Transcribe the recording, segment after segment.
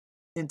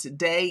And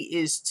today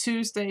is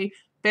Tuesday,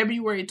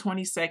 February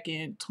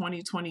 22nd,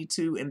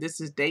 2022, and this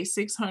is day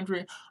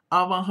 600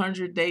 of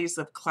 100 Days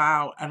of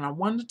Cloud. And I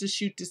wanted to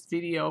shoot this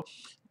video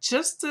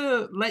just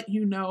to let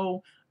you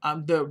know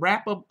the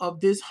wrap up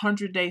of this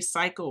 100-day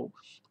cycle.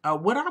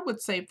 What I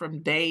would say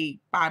from day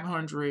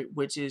 500,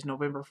 which is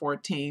November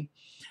 14th,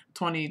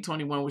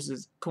 2021, which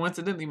is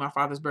coincidentally my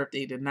father's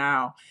birthday, to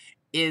now,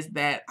 is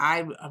that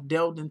I've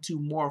delved into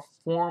more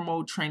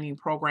formal training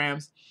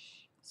programs.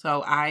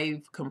 So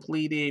I've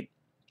completed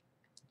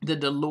the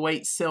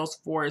Deloitte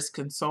Salesforce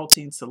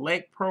Consulting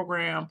Select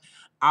program.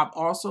 I've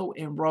also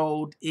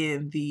enrolled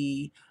in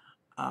the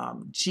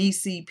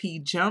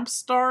GCP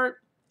Jumpstart,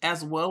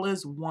 as well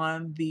as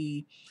won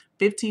the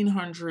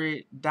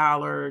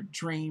 $1,500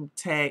 Dream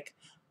Tech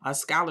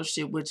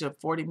scholarship, which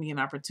afforded me an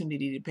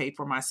opportunity to pay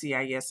for my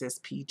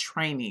CISSP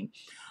training.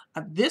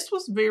 This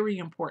was very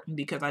important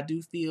because I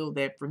do feel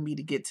that for me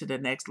to get to the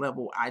next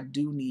level, I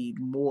do need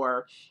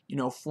more,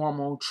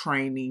 formal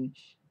training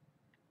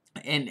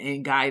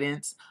and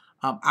guidance.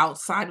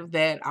 Outside of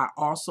that, I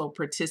also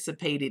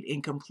participated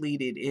and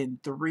completed in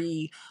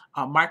 3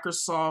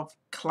 Microsoft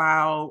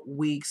Cloud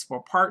Weeks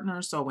for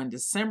Partners. So in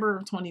December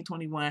of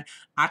 2021,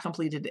 I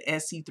completed the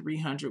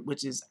SC300,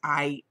 which is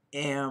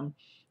IAM,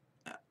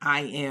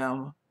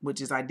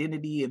 which is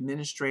Identity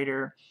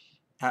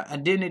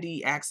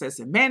Access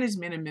and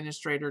Management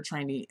Administrator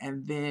training.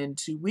 And then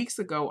 2 weeks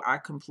ago, I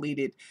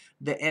completed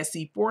the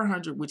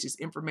SC400, which is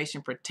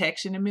Information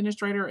Protection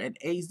Administrator, and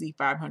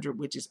AZ500,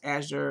 which is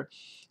Azure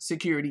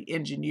Security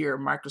Engineer,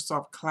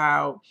 Microsoft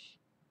Cloud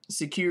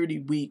Security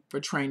Week for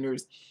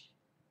trainers.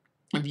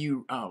 If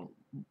you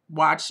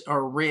watched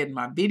or read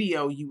my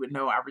video, you would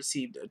know I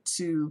received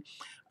 2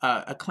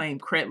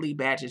 acclaimed Credly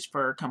badges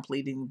for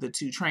completing the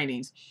 2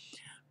 trainings.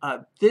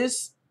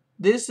 This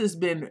has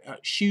been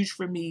huge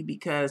for me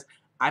because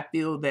I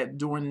feel that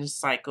during this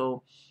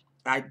cycle,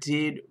 I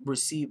did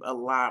receive a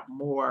lot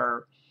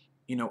more,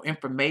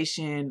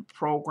 information,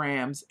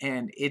 programs,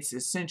 and it's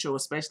essential,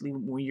 especially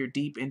when you're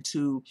deep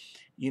into,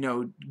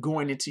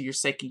 going into your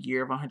second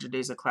year of 100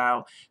 Days of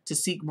Cloud, to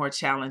seek more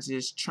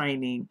challenges,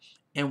 training,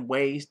 and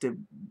ways to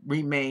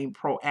remain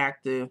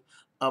proactive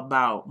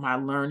about my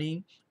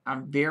learning.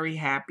 I'm very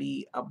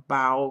happy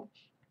about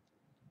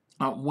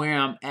where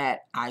I'm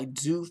at. I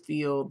do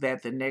feel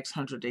that the next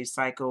 100-day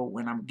cycle,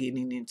 when I'm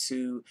getting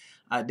into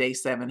day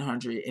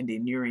 700 and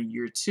then nearing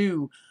year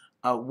 2,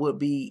 will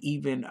be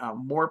even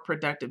more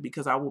productive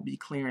because I will be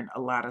clearing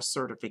a lot of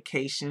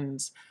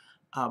certifications,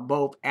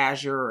 both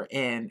Azure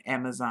and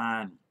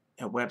Amazon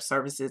Web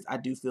Services. I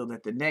do feel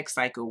that the next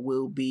cycle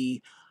will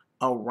be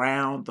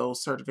around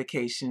those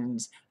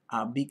certifications,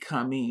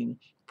 becoming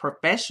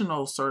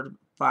professional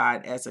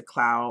certified as a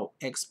cloud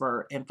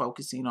expert and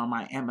focusing on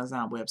my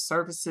Amazon Web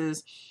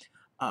Services,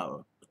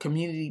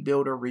 community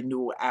builder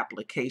renewal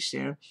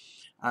application.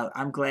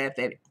 I'm glad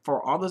that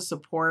for all the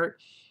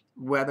support,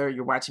 whether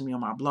you're watching me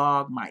on my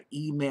blog, my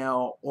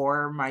email,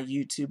 or my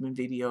YouTube and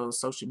videos,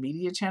 social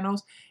media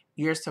channels,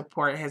 your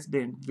support has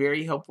been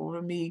very helpful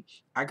to me.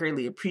 I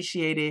greatly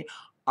appreciate it.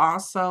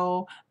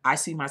 Also, I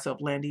see myself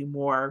landing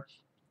more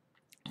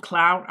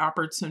cloud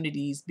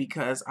opportunities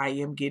because I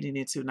am getting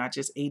into not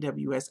just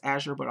AWS,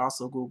 Azure, but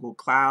also Google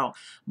Cloud.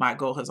 My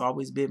goal has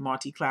always been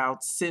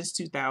multi-cloud since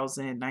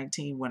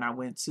 2019 when I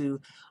went to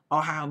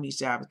Ohio Meets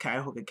Job,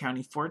 Cuyahoga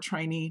County for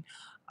training.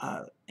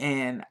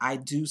 And I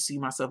do see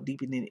myself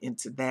deepening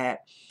into that.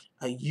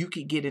 You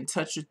can get in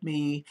touch with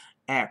me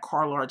at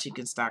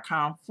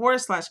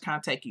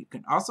carlarjenkins.com/contact. You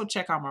can also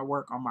check out my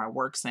work on my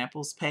work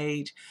samples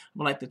page. I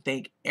would like to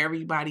thank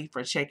everybody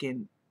for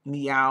checking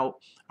me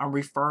out,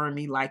 referring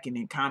me, liking,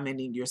 and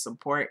commenting. Your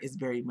support is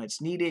very much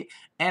needed.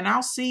 And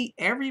I'll see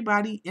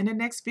everybody in the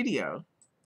next video.